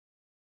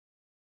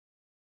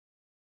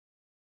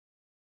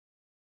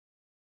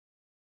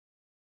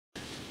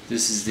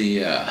This is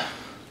the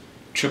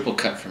triple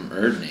cut from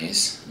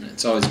Erdnase, and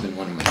it's always been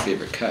one of my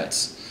favorite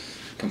cuts.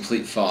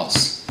 Complete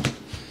false.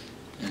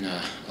 And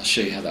I'll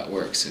show you how that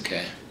works,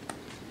 okay?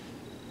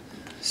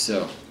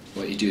 So,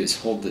 what you do is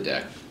hold the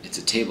deck. It's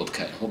a tabled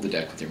cut. Hold the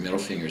deck with your middle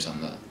fingers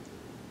on the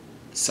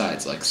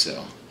sides like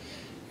so.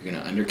 You're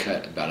going to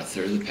undercut about a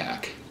third of the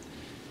pack.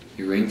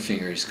 Your ring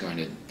finger is going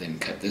to then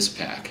cut this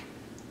pack.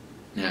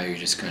 Now you're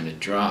just going to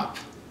drop,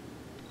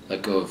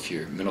 let go of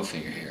your middle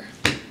finger here.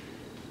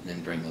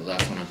 Then bring the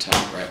left one on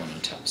top, right one on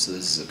top. So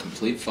this is a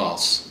complete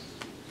false,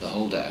 the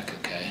whole deck,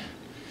 okay?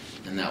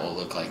 And that will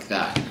look like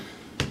that.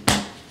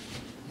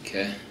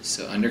 Okay,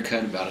 so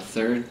undercut about a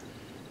third.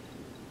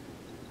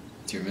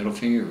 With your middle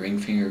finger, ring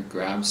finger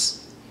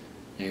grabs.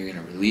 Now you're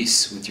going to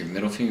release with your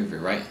middle finger of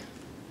your right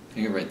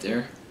finger right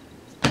there.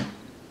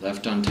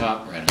 Left on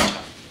top, right on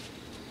top.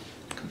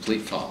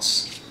 Complete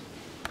false.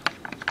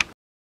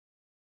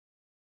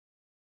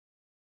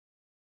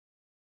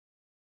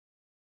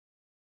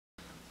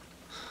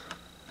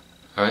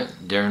 Alright,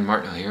 Darin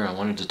Martineau here. I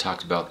wanted to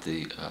talk about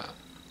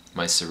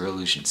my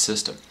SURREALLUSION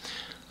system.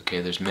 Okay,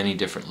 there's many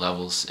different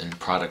levels and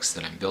products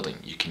that I'm building.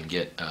 You can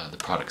get the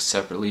products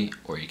separately,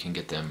 or you can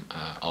get them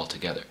all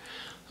together.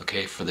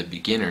 Okay, for the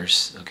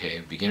beginners,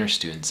 beginner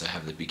students, I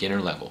have the beginner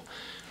level,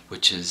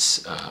 which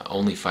is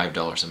only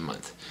 $5 a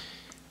month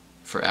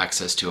for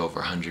access to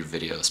over 100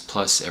 videos.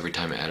 Plus, every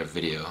time I add a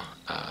video,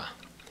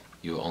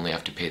 you only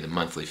have to pay the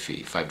monthly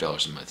fee,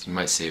 $5 a month. You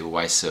might say,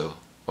 why so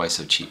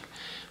cheap?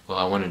 Well,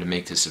 I wanted to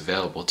make this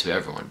available to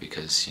everyone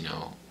because,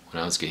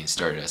 when I was getting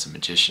started as a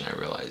magician, I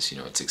realized,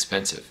 it's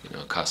expensive.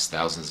 It costs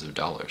thousands of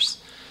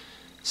dollars.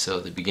 So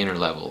the beginner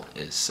level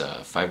is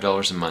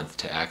 $5 a month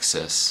to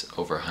access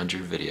over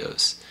 100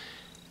 videos,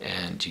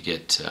 and you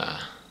get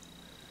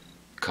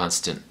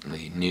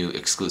constantly new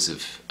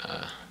exclusive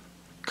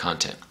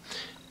content.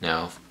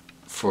 Now,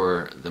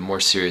 for the more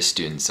serious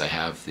students, I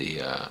have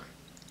the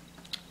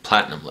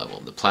platinum level.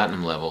 The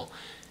platinum level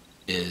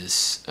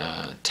is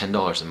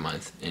 $10 a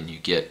month, and you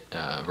get,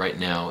 right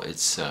now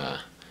it's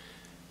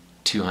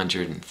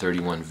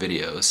 231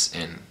 videos,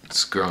 and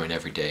it's growing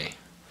every day.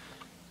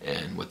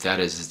 And what that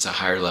is, it's a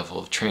higher level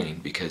of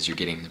training because you're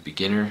getting the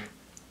beginner,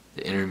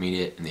 the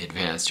intermediate, and the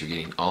advanced. You're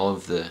getting all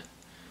of the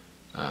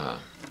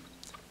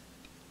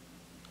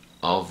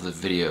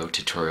video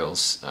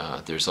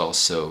tutorials. There's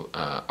also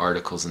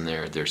articles in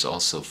there. There's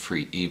also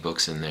free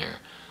ebooks in there.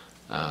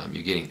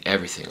 You're getting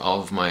everything. All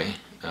of my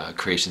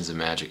creations of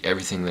magic,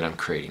 everything that I'm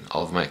creating,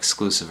 all of my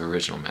exclusive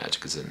original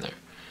magic is in there.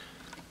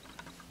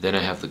 Then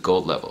I have the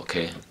gold level,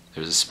 okay?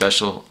 There's a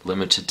special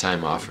limited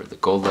time offer. The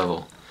gold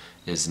level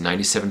is a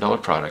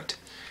 $97 product,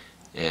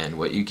 and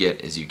what you get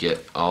is you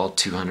get all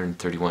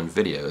 231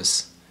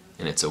 videos,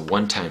 and it's a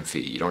one-time fee.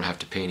 You don't have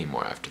to pay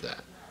anymore after that.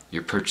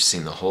 You're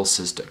purchasing the whole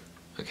system,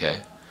 okay?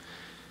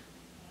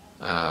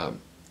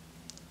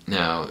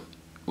 Now,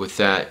 with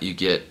that, you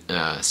get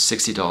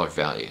 $60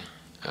 value.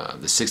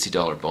 The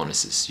 $60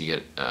 bonuses. You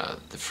get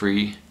the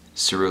free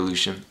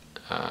SURREALLUSION,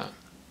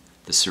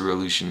 the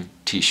SURREALLUSION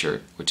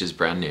t-shirt, which is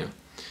brand new.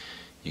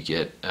 You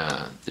get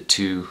the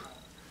 2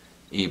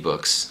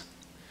 ebooks,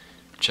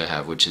 which I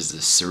have, which is the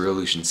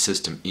SURREALLUSION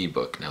system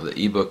ebook. Now the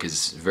ebook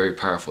is a very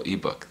powerful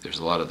ebook. There's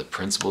a lot of the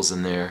principles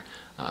in there.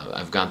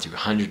 I've gone through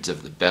hundreds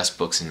of the best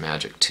books in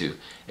magic to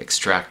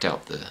extract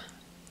out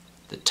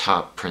the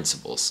top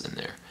principles in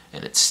there,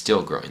 and it's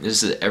still growing.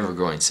 This is an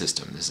ever-growing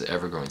system. This is an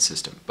ever-growing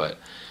system, but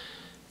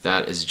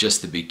that is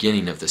just the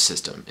beginning of the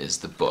system, is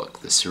the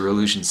book. The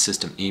SURREALLUSION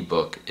system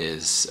ebook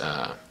is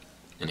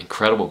an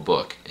incredible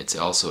book. It's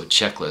also a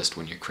checklist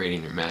when you're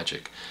creating your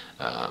magic.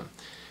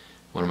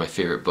 One of my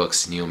favorite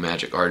books,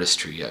 Neo-Magic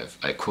Artistry,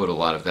 I quote a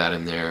lot of that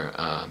in there.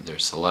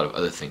 There's a lot of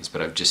other things, but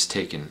I've just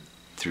taken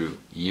through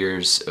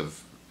years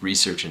of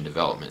research and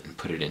development and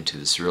put it into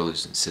the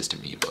SURREALLUSION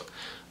system ebook.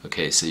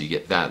 Okay, so you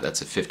get that.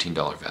 That's a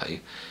 $15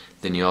 value.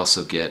 Then you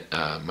also get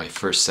my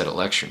first set of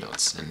lecture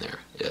notes in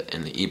there,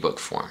 in the ebook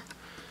form.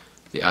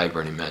 The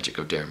Eye-Burning Magic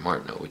of Darin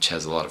Martineau, which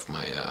has a lot of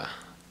my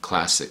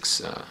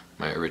classics,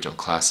 my original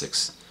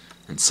classics,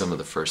 and some of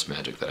the first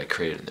magic that I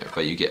created in there.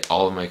 But you get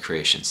all of my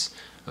creations.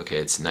 Okay,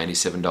 it's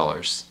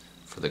 $97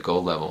 for the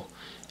gold level,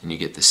 and you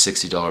get the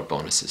 $60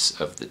 bonuses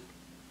of the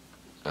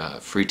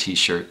free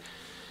t-shirt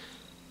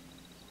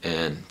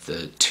and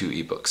the 2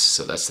 ebooks.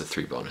 So that's the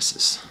 3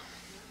 bonuses.